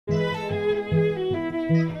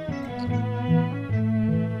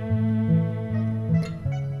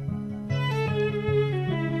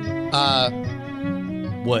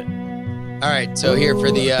What? All right, so here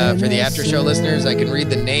for the after show listeners, I can read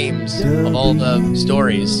the names of all the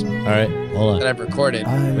stories. All right, hold on. That I've recorded.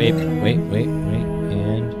 Wait,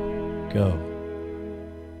 and go.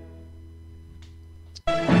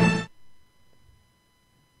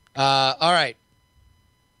 All right.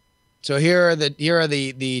 So here are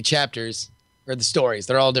the chapters or the stories.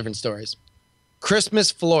 They're all different stories.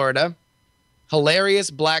 Christmas, Florida. Hilarious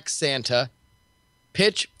Black Santa.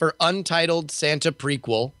 Pitch for Untitled Santa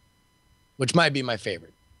Prequel, which might be my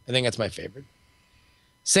favorite. I think that's my favorite.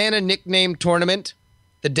 Santa Nickname Tournament.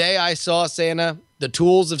 The Day I Saw Santa. The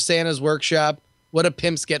Tools of Santa's Workshop. What do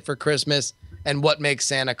Pimps Get for Christmas? And What Makes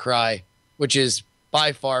Santa Cry, which is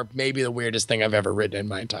by far maybe the weirdest thing I've ever written in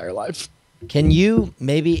my entire life. Can you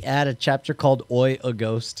maybe add a chapter called Oi, a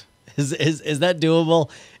Ghost? Is that doable?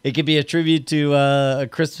 It could be a tribute to A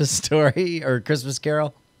Christmas Story or a Christmas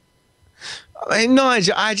Carol. No, I'm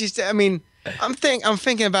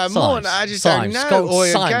thinking about it more. And I just don't know.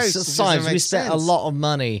 Signs. We spent a lot of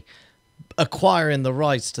money acquiring the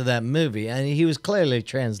rights to that movie, and he was clearly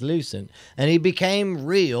translucent, and he became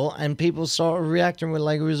real, and people started reacting with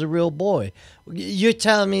like he was a real boy. You're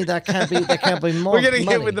telling me that can't be more? We're getting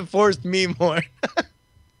hit with the forced meme more.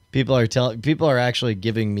 People are actually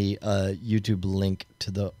giving me a YouTube link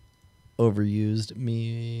to the overused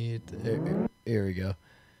me. Here we go.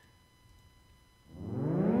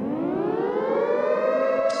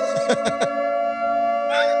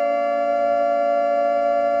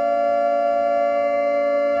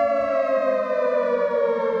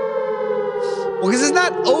 Well, because it's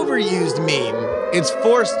not overused meme, it's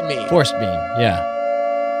forced meme. Forced meme, yeah.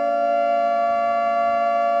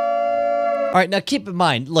 All right, now keep in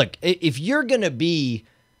mind, look, if you're going to be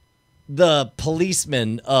the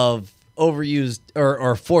policeman of overused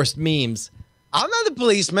or forced memes. I'm not the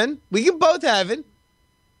policeman. We can both have it.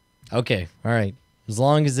 Okay, all right. As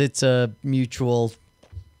long as it's a mutual.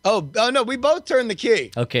 Oh no, we both turn the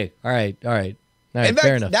key. Okay, all right. In fact,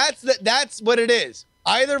 fair enough. That's what it is.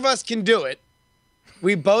 Either of us can do it.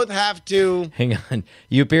 We both have to. Hang on.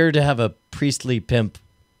 You appear to have a priestly pimp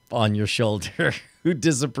on your shoulder who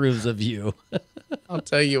disapproves of you. I'll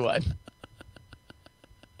tell you what.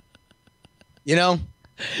 You know,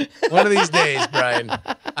 one of these days, Brian,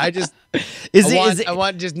 I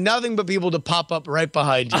want just nothing but people to pop up right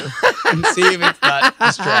behind you and see if it's not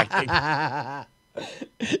distracting.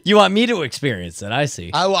 You want me to experience it? I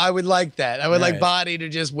see. I would like that. I would like Body to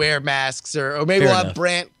just wear masks, or maybe we'll have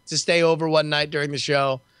Brant to stay over one night during the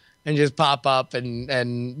show and just pop up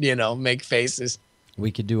and make faces.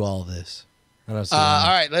 We could do all this. All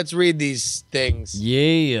right, let's read these things.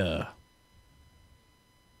 Yeah.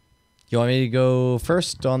 You want me to go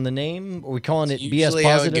first on the name? Are we calling it BS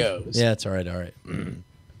Positive? How it goes. Yeah, that's all right. All right.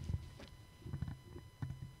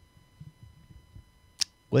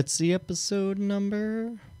 What's the episode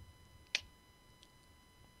number?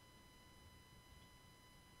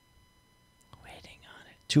 Waiting on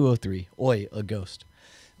it. 203. Oi, a ghost.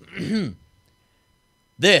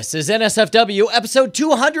 This is NSFW episode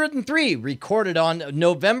 203, recorded on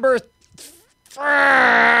November.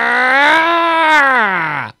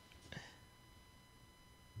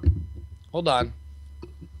 Hold on.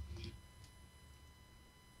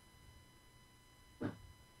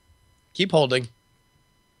 Keep holding.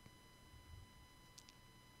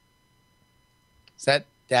 Is that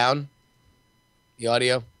down? The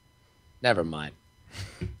audio? Never mind.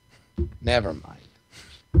 Never mind.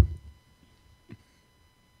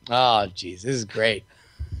 Oh, jeez. This is great.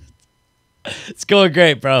 It's going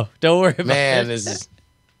great, bro. Don't worry about it. Man, this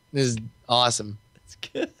is awesome. It's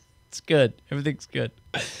good. It's good. Everything's good.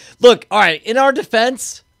 Look, all right, in our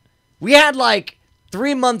defense, we had like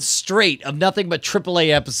 3 months straight of nothing but AAA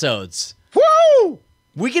episodes. Woo!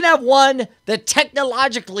 We can have one that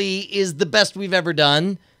technologically is the best we've ever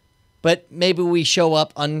done, but maybe we show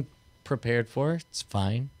up unprepared for it. It's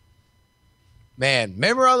fine. Man,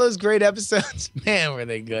 remember all those great episodes? Man, were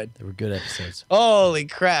they good. They were good episodes. Holy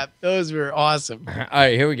crap. Those were awesome. All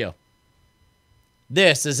right, here we go.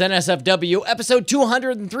 This is NSFW episode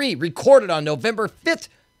 203, recorded on November 5th,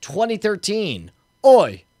 2013.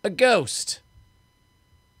 Oi, a ghost.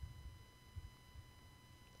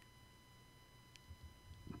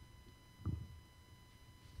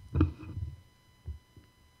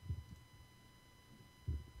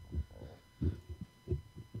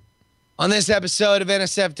 On this episode of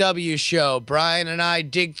NSFW show, Brian and I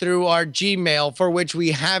dig through our Gmail, for which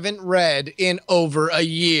we haven't read in over a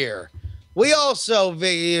year. We also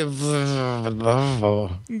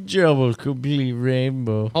Double complete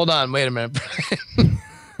rainbow. Hold on, wait a minute.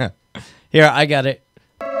 Here, I got it.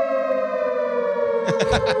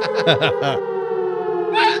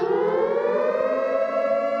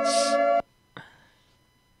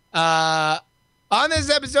 On this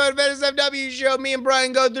episode of NSFW Show, me and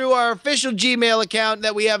Brian go through our official Gmail account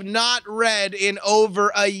that we have not read in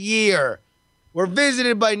over a year. We're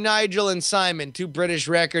visited by Nigel and Simon, two British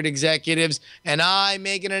record executives, and I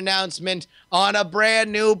make an announcement on a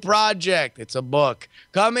brand new project. It's a book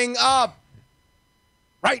coming up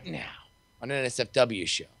right now on an NSFW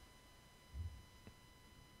Show.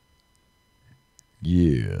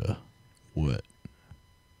 Yeah. What?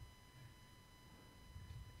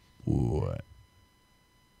 What?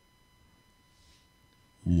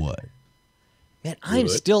 What? Man, I'm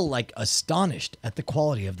still like astonished at the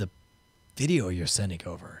quality of the video you're sending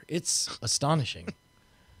over. It's astonishing.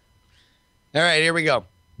 All right, here we go.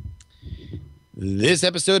 This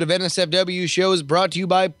episode of NSFW Show is brought to you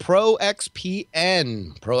by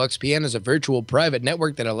ProXPN. ProXPN is a virtual private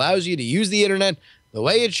network that allows you to use the internet the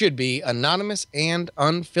way it should be, anonymous and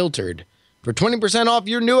unfiltered. For 20% off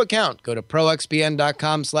your new account, go to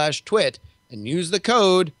proxpn.com/twit and use the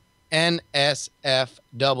code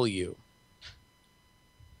NSFW.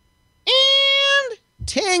 And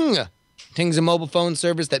Ting. Ting's a mobile phone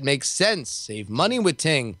service that makes sense. Save money with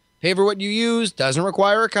Ting. Pay for what you use, doesn't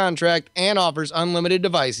require a contract, and offers unlimited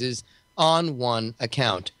devices on one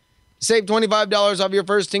account. To save $25 off your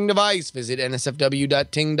first Ting device, visit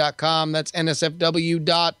nsfw.ting.com. That's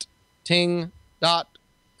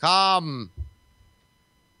nsfw.ting.com.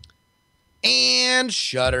 And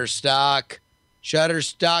Shutterstock.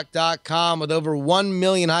 Shutterstock.com. With over 1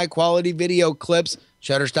 million high-quality video clips,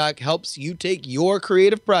 Shutterstock helps you take your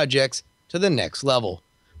creative projects to the next level.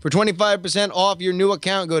 For 25% off your new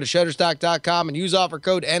account, go to Shutterstock.com and use offer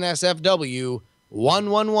code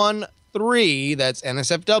NSFW1113. That's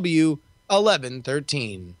NSFW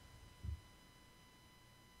 1113.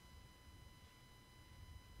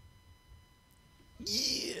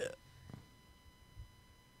 Yeah.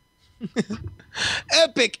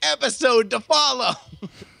 Epic episode to follow.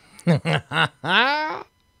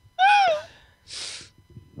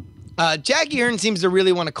 Jackie Hearn seems to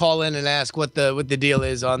really want to call in and ask what the deal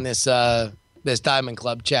is on this this Diamond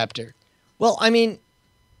Club chapter. Well, I mean,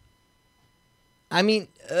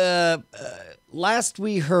 last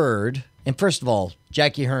we heard, and first of all,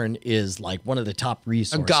 Jackie Hearn is like one of the top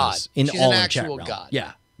resources a god. in She's all an of actual chat god.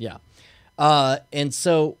 Yeah. And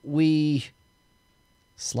so we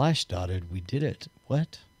 /dotted. We did it.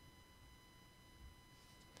 What?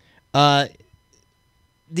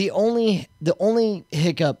 The only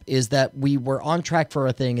hiccup is that we were on track for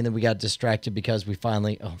a thing and then we got distracted because we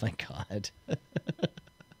finally, oh my God.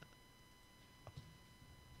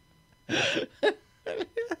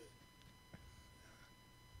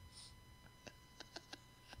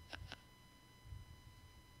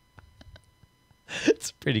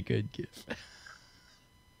 It's a pretty good gif.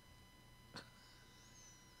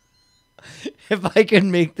 If I could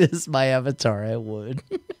make this my avatar, I would.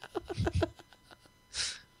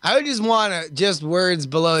 I would just want to, just words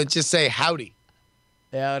below it, just say howdy.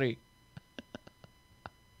 Howdy.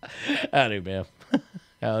 Howdy, man.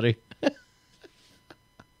 Howdy.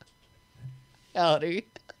 Howdy.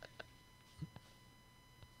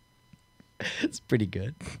 It's pretty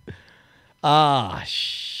good. Ah,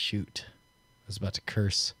 shoot. I was about to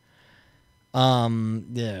curse.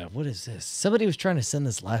 Yeah, what is this? Somebody was trying to send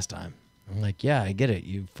this last time. I'm like, yeah, I get it.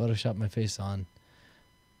 You photoshopped my face on.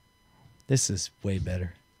 This is way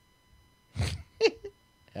better.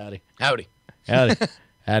 Howdy. Howdy. Howdy.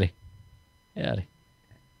 Howdy. Howdy.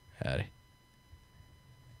 Howdy.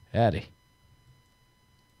 Howdy.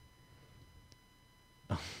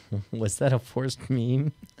 Was that a forced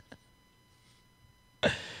meme?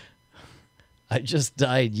 I just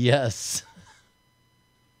died, yes.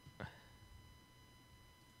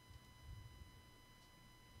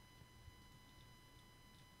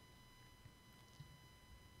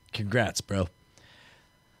 Congrats, bro.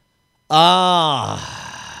 All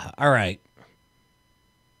right.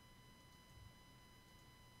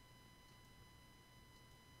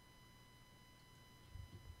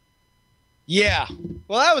 Yeah.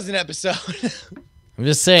 Well, that was an episode. I'm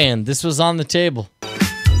just saying, this was on the table.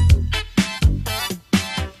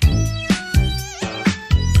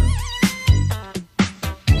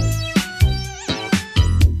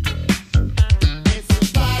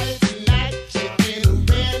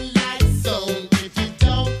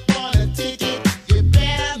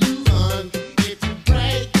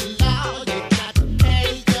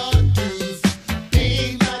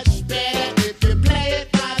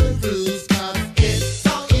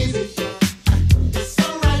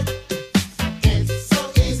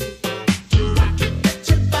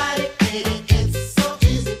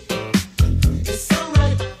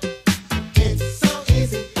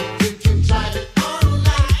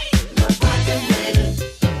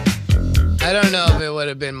 I don't know if it would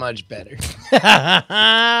have been much better. All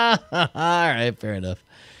right, fair enough.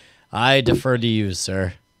 I defer to you,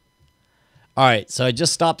 sir. All right, so I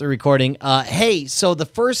just stopped the recording. Hey, so the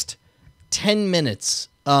first 10 minutes,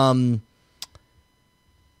 I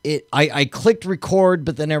clicked record,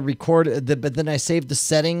 but then I saved the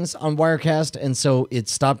settings on Wirecast, and so it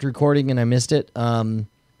stopped recording, and I missed it.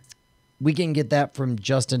 We can get that from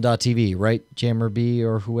Justin.tv, right? Jammer B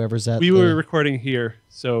or whoever's at. We were recording here,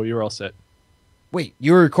 so you're all set. Wait,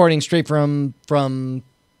 you were recording straight from? We're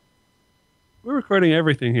recording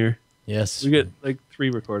everything here. Yes. We get like 3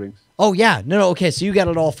 recordings. Oh yeah, no, okay. So you got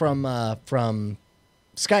it all from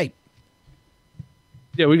Skype.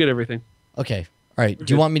 Yeah, we get everything. Okay, all right.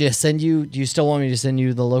 Do you want me to send you? Do you still want me to send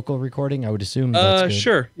you the local recording? I would assume. That's good.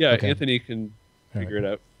 Sure. Yeah, Okay. Anthony can figure it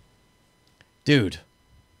out. Dude.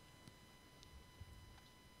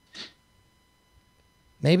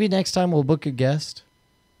 Maybe next time we'll book a guest.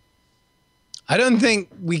 I don't think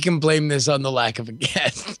we can blame this on the lack of a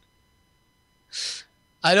guest.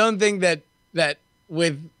 I don't think that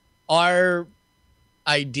with our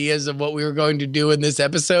ideas of what we were going to do in this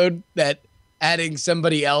episode, that adding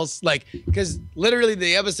somebody else, like, because literally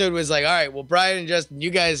the episode was like, all right, well, Brian and Justin,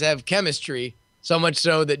 you guys have chemistry, so much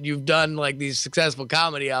so that you've done like these successful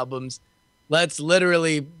comedy albums. Let's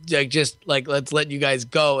literally let's let you guys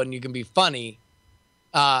go and you can be funny.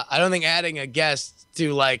 I don't think adding a guest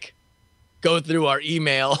to like go through our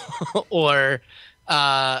email or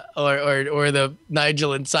the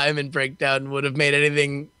Nigel and Simon breakdown would have made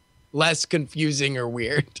anything less confusing or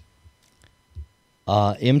weird.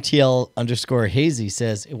 MTL_Hazy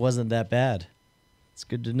says it wasn't that bad. It's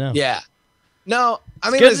good to know. Yeah. No, I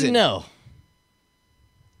mean, good to know.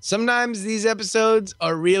 Sometimes these episodes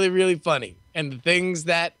are really, really funny, and the things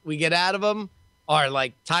that we get out of them are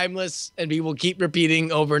like timeless, and we will keep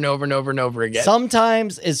repeating over and over and over and over again.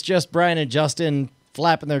 Sometimes it's just Brian and Justin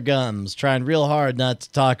flapping their gums, trying real hard not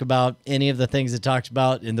to talk about any of the things they talked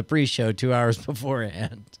about in the pre-show 2 hours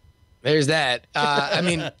beforehand. There's that. I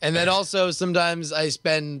mean, and then also sometimes I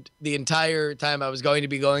spend the entire time I was going to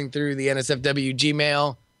be going through the NSFW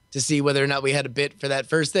Gmail to see whether or not we had a bit for that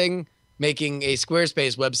first thing, making a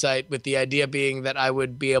Squarespace website with the idea being that I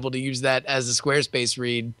would be able to use that as a Squarespace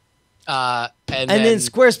read. And then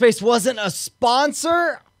Squarespace wasn't a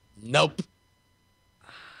sponsor? Nope.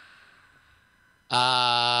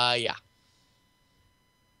 Yeah.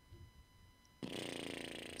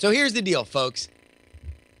 So here's the deal, folks.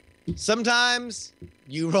 Sometimes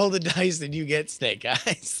you roll the dice and you get snake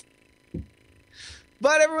eyes.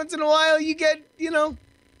 But every once in a while you get,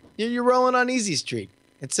 you're rolling on easy street.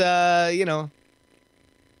 It's, 7.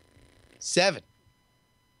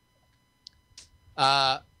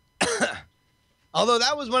 Although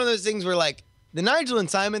that was one of those things where, like, the Nigel and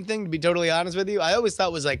Simon thing, to be totally honest with you, I always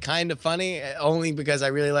thought was, like, kind of funny, only because I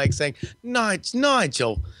really like saying,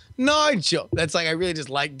 Nigel. That's, like, I really just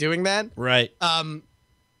like doing that. Right.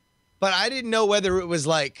 But I didn't know whether it was,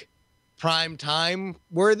 like, prime time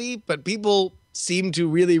worthy, but people seem to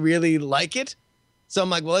really, really like it. So I'm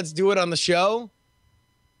like, well, let's do it on the show.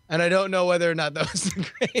 And I don't know whether or not that was a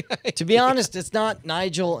great idea. To be honest, it's not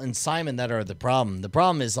Nigel and Simon that are the problem. The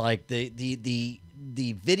problem is like the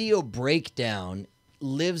video breakdown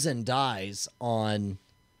lives and dies on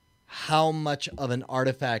how much of an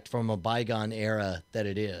artifact from a bygone era that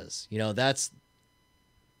it is. That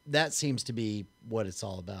seems to be what it's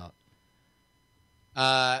all about.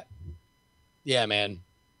 Yeah, man.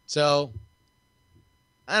 So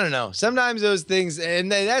I don't know. Sometimes those things,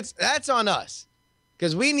 and that's on us.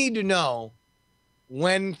 Because we need to know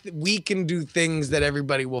when we can do things that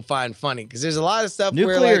everybody will find funny. Because there's a lot of stuff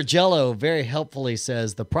Nuclear where, like, Jello very helpfully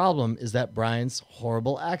says the problem is that Brian's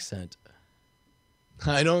horrible accent.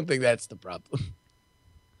 I don't think that's the problem.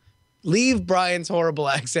 Leave Brian's horrible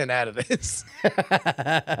accent out of this. No,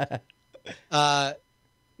 I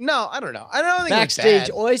don't know. I don't think Backstage it's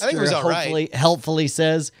bad. Oyster I think it was all right. helpfully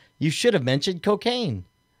says you should have mentioned cocaine.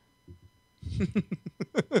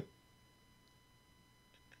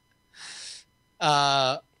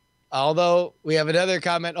 Although we have another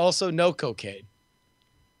comment, also no cocaine.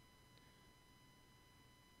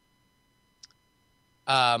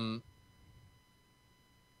 So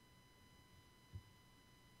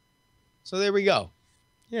there we go.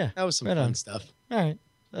 Yeah. That was some fun stuff. All right.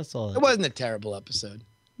 That's all. It wasn't a terrible episode.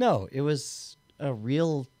 No, it was a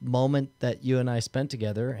real moment that you and I spent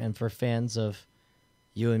together, and for fans of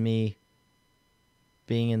you and me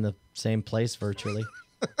being in the same place virtually.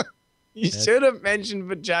 You should have mentioned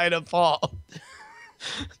Vagina Paul.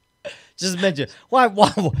 Just mention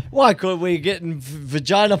why could we get in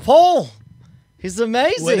Vagina Paul? He's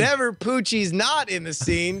amazing. Whenever Poochie's not in the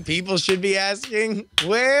scene, people should be asking,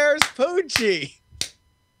 where's Poochie?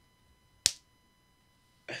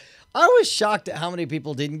 I was shocked at how many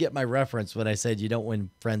people didn't get my reference when I said you don't win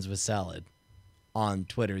friends with salad on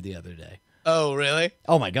Twitter the other day. Oh, really?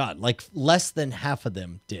 Oh, my God. Like, less than half of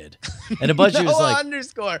them did. And a bunch of was like...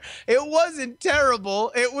 underscore. It wasn't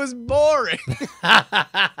terrible. It was boring.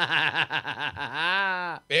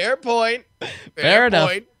 Fair point. Fair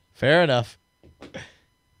enough. Fair enough.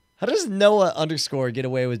 How does Noah underscore get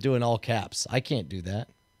away with doing all caps? I can't do that.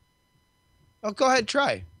 Oh, go ahead.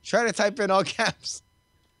 Try to type in all caps.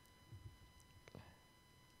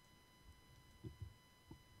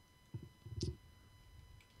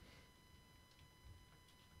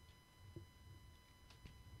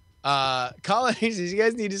 Colin says, you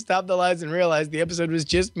guys need to stop the lies and realize the episode was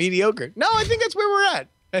just mediocre. No, I think that's where we're at.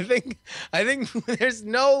 I think there's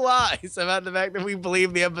no lies about the fact that we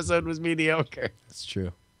believe the episode was mediocre. That's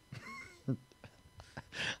true.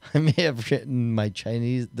 I may have written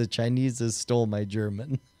the Chinese stole my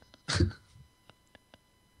German.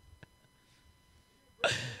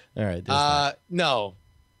 All right. No.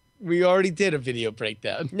 We already did a video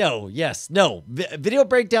breakdown. No, yes, no. Video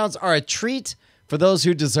breakdowns are a treat for those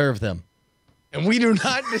who deserve them. And we do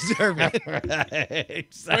not deserve it. Right,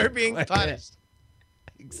 exactly. We're being punished.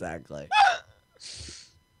 Exactly.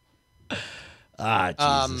 Jesus. All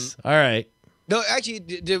right. No, actually,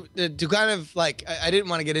 to kind of like, I didn't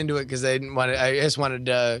want to get into it because I just wanted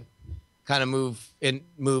to kind of move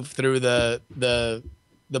through the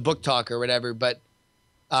book talk or whatever. But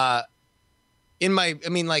I guess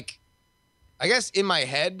in my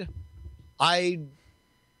head, I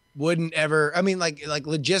wouldn't ever. I mean, like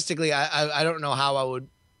logistically, I don't know how I would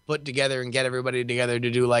put together and get everybody together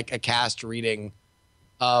to do like a cast reading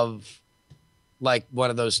of like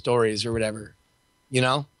one of those stories or whatever, you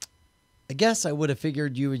know. I guess I would have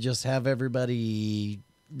figured you would just have everybody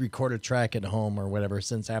record a track at home or whatever,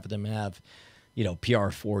 since half of them have,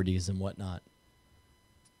 PR-40s and whatnot.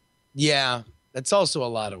 Yeah, that's also a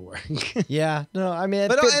lot of work. Yeah, no, I mean,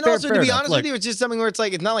 but fair to be enough. honest with you, it's just something where it's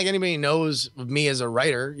like it's not like anybody knows of me as a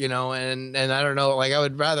writer, and I don't know, like I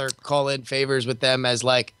would rather call in favors with them as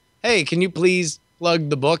like, hey, can you please plug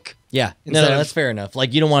the book? Yeah, no, that's fair enough.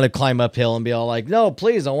 Like, you don't want to climb uphill and be all like, no,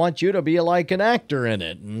 please, I want you to be like an actor in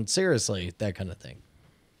it. And seriously, that kind of thing.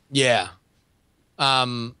 Yeah.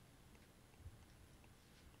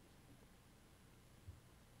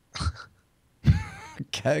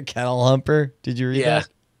 Cattle Humper, did you read that?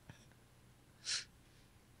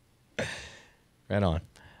 Right on.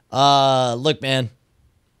 Look, man,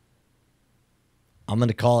 I'm going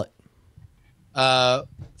to call it.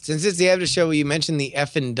 Since it's the Aftershow, you mentioned the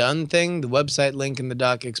effing done thing. The website link in the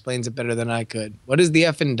doc explains it better than I could. What is the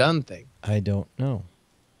effing done thing? I don't know.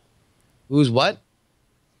 Who's what?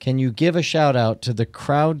 Can you give a shout out to the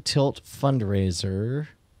Crowd Tilt fundraiser,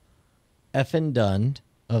 effing done,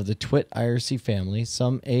 of the Twit IRC family?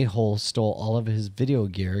 Some a-hole stole all of his video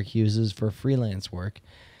gear he uses for freelance work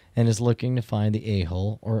and is looking to find the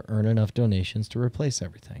a-hole or earn enough donations to replace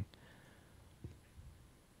everything.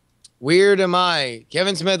 Weird am I.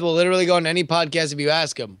 Kevin Smith will literally go on any podcast if you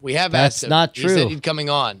ask him. We have asked him. That's not true. He said he's coming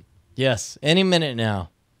on. Yes, any minute now.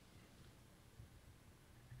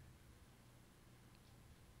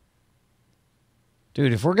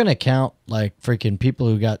 Dude, if we're going to count like freaking people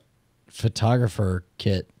who got photographer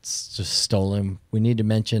kits just stolen, we need to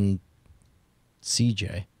mention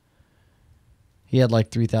CJ. He had like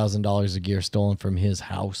 $3,000 of gear stolen from his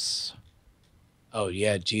house. Oh,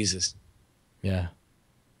 yeah, Jesus. Yeah.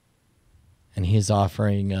 And he's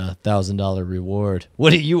offering a $1,000 reward.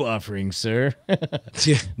 What are you offering, sir?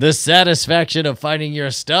 The satisfaction of finding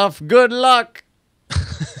your stuff? Good luck.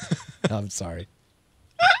 I'm sorry.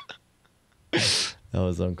 That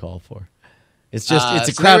was uncalled for. It's just it's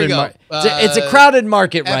a crowded it's a crowded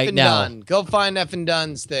market right now. Done. Go find Effin'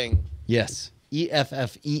 Dunn's thing. Yes.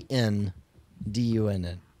 EFFENDUNN.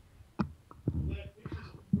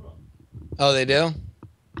 Oh, they do?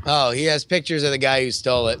 Oh, he has pictures of the guy who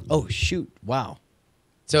stole it. Oh, shoot. Wow.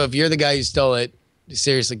 So if you're the guy who stole it,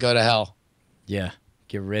 seriously, go to hell. Yeah.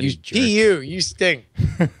 Get ready, jerk. You stink.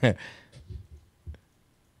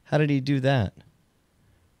 How did he do that?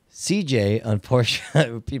 CJ,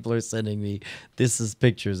 unfortunately, people are sending me, this is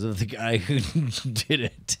pictures of the guy who did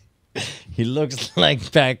it. He looks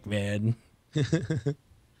like Pac-Man.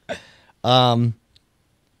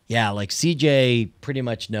 Yeah, like CJ pretty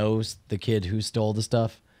much knows the kid who stole the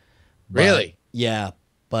stuff. Really? Yeah,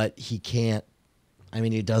 but he can't. I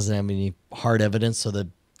mean, he doesn't have any hard evidence, so the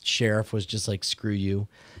sheriff was just like, screw you.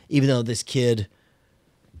 Even though this kid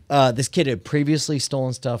This kid had previously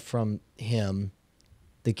stolen stuff from him.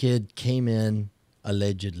 The kid came in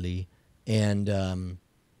allegedly and,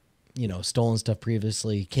 stolen stuff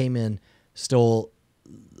previously. Came in, stole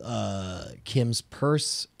Kim's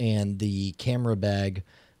purse and the camera bag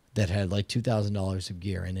that had like $2,000 of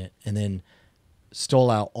gear in it, and then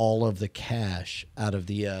stole out all of the cash out of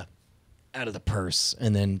the purse,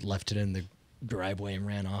 and then left it in the driveway and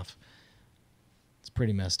ran off. It's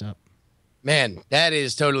pretty messed up. Man, that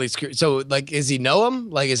is totally screwed. So, like, is he know him?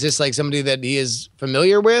 Like, is this like somebody that he is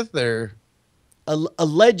familiar with, or?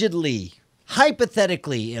 Allegedly,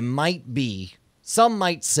 hypothetically, it might be. Some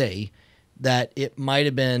might say that it might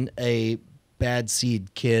have been a bad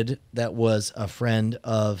seed kid that was a friend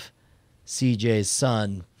of CJ's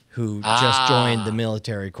son who just joined the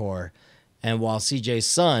military corps. And while CJ's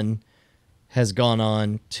son has gone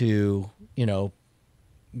on to,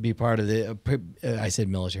 be part of the, I said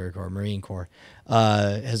military corps, Marine Corps,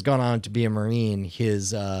 has gone on to be a Marine.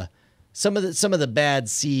 His some of the bad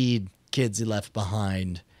seed kids he left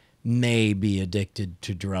behind may be addicted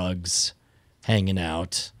to drugs, hanging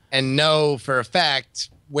out, and know for a fact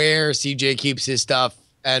where CJ keeps his stuff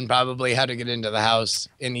and probably how to get into the house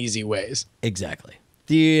in easy ways. Exactly.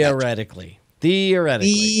 Theoretically.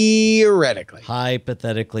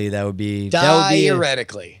 Hypothetically, that would be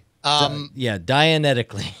Diuretically.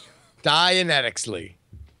 Dianetically. Dianetically.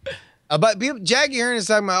 But Jackie Hearn is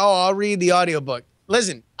talking about, I'll read the audiobook.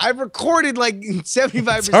 Listen, I've recorded like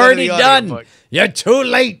 75% it's already of the audiobook. Done. You're too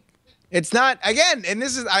late. It's not, again, and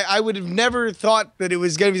this is, I would have never thought that it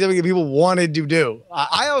was going to be something that people wanted to do.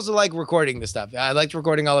 I also like recording this stuff. I liked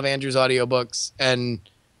recording all of Andrew's audiobooks, and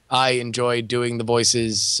I enjoy doing the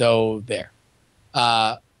voices, so there.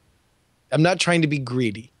 I'm not trying to be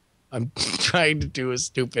greedy. I'm trying to do a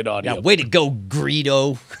stupid audio. Yeah, way to go,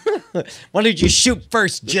 Greedo. Why don't you shoot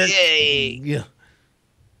first, jerk? Yay. Yeah.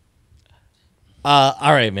 All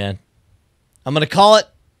right, man. I'm going to call it.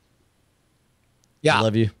 Yeah. I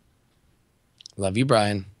love you. Love you,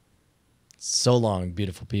 Brian. So long,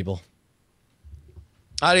 beautiful people.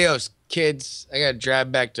 Adios, kids. I got to drive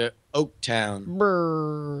back to Oaktown.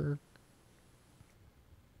 Brr.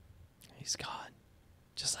 He's gone.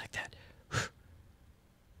 Just like that.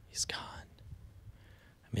 He's gone.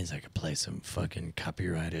 That means I could play some fucking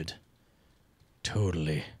copyrighted.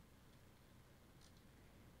 Totally.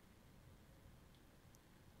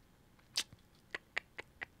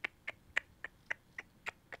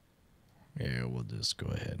 Yeah, we'll just go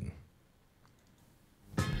ahead and...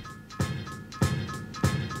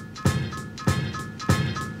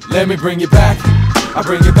 Let me bring you back. I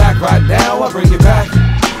bring you back right now. I bring you back.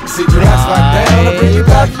 Sit your ass right down. I bring you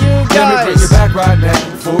back. Let me bring you back right now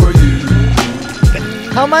for you.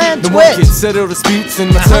 How am I on The Twitch? one kid settle disputes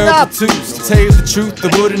and my terrible twos. To tell you the truth, I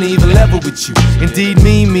wouldn't even level with you. Indeed,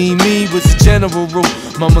 me was the general rule.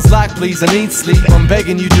 Mama's like, please, I need sleep. I'm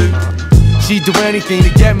begging you do. She'd do anything to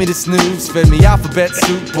get me to snooze. Fed me alphabet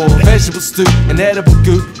soup or vegetable stew, an edible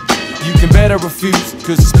goop. You can better refuse,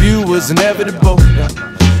 cause the spew was inevitable.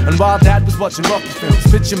 And while Dad was watching Rocky films,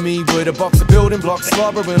 picture me with a box of building blocks,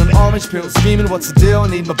 slobbering an orange pill, screaming, what's the deal? I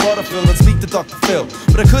need my bottle filled, I'd speak to Dr. Phil.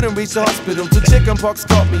 But I couldn't reach the hospital till chickenpox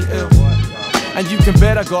got me ill. And you can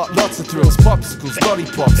bet I got lots of thrills, popsicles,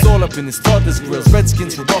 lollipops, all up in his toddler's grills,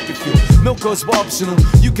 redskins for rocket fuel, milk goes for optional,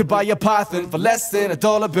 you could buy a python for less than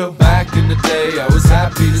 $1 bill. Back in the day, I was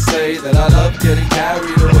happy to say that I loved getting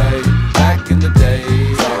carried away. Back in the day,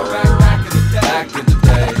 back in the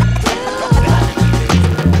day.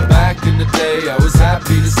 Back in the day, I was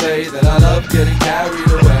happy to say that I loved getting carried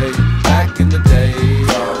away. Back in the day,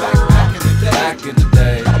 back in the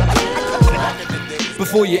day.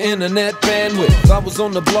 Before your internet bandwidth, I was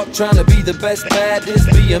on the block trying to be the best baddest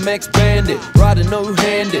BMX bandit, riding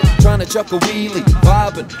no-handed, trying to chuck a wheelie,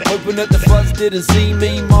 vibing, hoping that the fuzz didn't see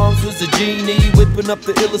me. Mom's was a genie, whipping up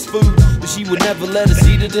the illest food, but she would never let us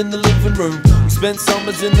eat it in the living room. We spent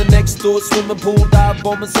summers in the next door swimming pool, dive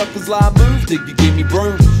bombing suckers like move, till you give me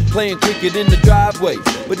broom, playing cricket in the driveway.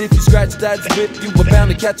 But if you scratch Dad's whip, you were bound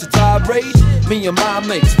to catch a tirade. Me and my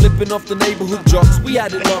mates flipping off the neighborhood jocks, we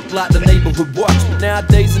had it locked like the neighborhood watch. But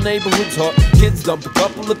nowadays the neighborhood's hot, kids dump a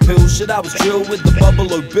couple of pills. Shit, I was chill with the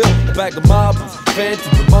Buffalo Bill, a bag of marbles, Phantom,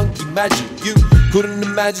 the monkey magic. You couldn't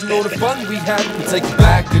imagine all the fun we had. But take it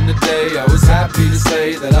back in the day, I was happy to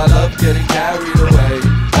say that I loved getting carried away.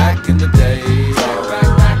 Back in the day,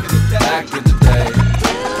 back in the day.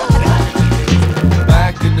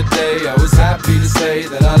 Back in the day, I was happy to say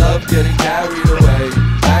that I loved getting carried away.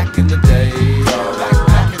 Back in the day,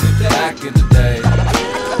 back in the day.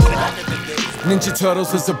 Ninja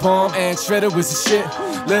Turtles was a bomb and Shredder was a shit.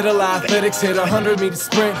 Little athletics hit 100-meter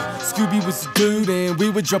sprint. Scooby was the dude and we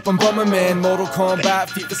would jump on Bomberman. Mortal Kombat,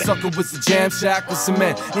 FIFA Sucker was the jam shack with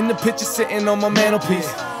cement. In the picture sitting on my mantelpiece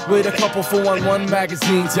with a couple 411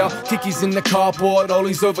 magazines, yo. Kickies in the cardboard,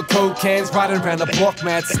 ollies over coke cans, riding around the block,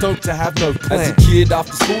 mad stoked to have no plan. As a kid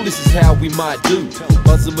after school, this is how we might do.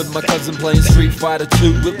 Buzzing with my cousin playing Street Fighter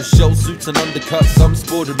 2. It was show suits and undercuts, some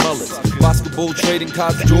sported mullets. Basketball, trading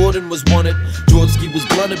cards, Jordan was wanted. Jordan was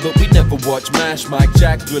blunted, but we never watched MASH. Mike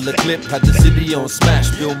Jack, Thriller Clip, had the city on smash.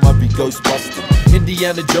 Bill Murray, Ghostbusters,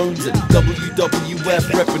 Indiana Jones and WWF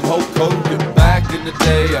reppin' Hulk Hogan. Back in the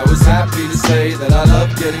day, I was happy to say that I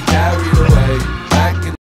loved getting carried away. Back in